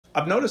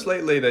I've noticed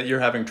lately that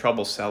you're having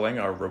trouble selling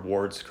our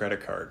rewards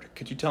credit card.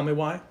 Could you tell me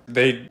why?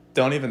 They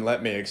don't even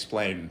let me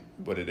explain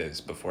what it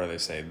is before they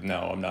say,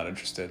 no, I'm not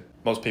interested.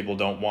 Most people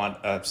don't want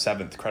a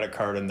seventh credit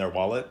card in their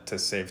wallet to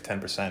save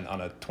 10%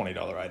 on a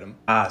 $20 item.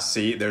 Ah,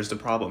 see, there's the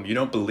problem. You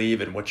don't believe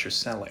in what you're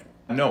selling.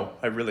 No,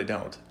 I really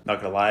don't. Not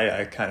gonna lie,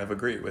 I kind of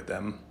agree with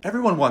them.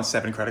 Everyone wants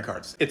 7 credit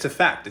cards. It's a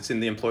fact, it's in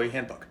the employee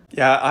handbook.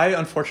 Yeah, I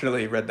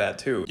unfortunately read that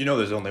too. You know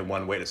there's only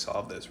one way to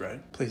solve this,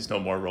 right? Please no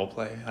more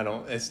roleplay.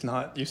 It's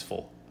not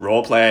useful.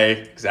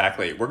 Roleplay,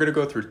 exactly. We're gonna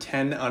go through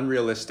 10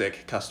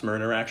 unrealistic customer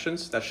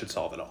interactions. That should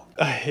solve it all.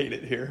 I hate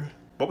it here.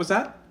 What was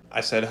that?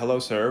 I said, hello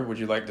sir, would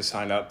you like to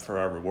sign up for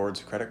our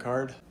rewards credit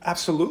card?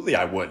 Absolutely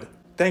I would.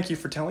 Thank you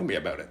for telling me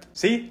about it.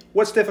 See,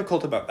 what's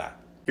difficult about that?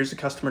 Here's a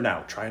customer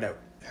now, try it out.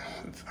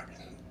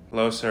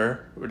 Hello,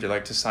 sir. Would you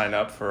like to sign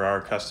up for our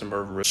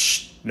customer?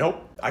 Shh.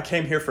 Nope. I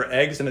came here for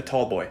eggs and a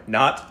tall boy,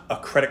 not a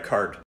credit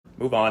card.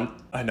 Move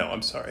on. I know,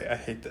 I'm sorry. I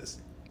hate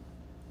this.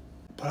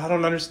 But I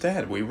don't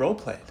understand. We role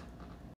played.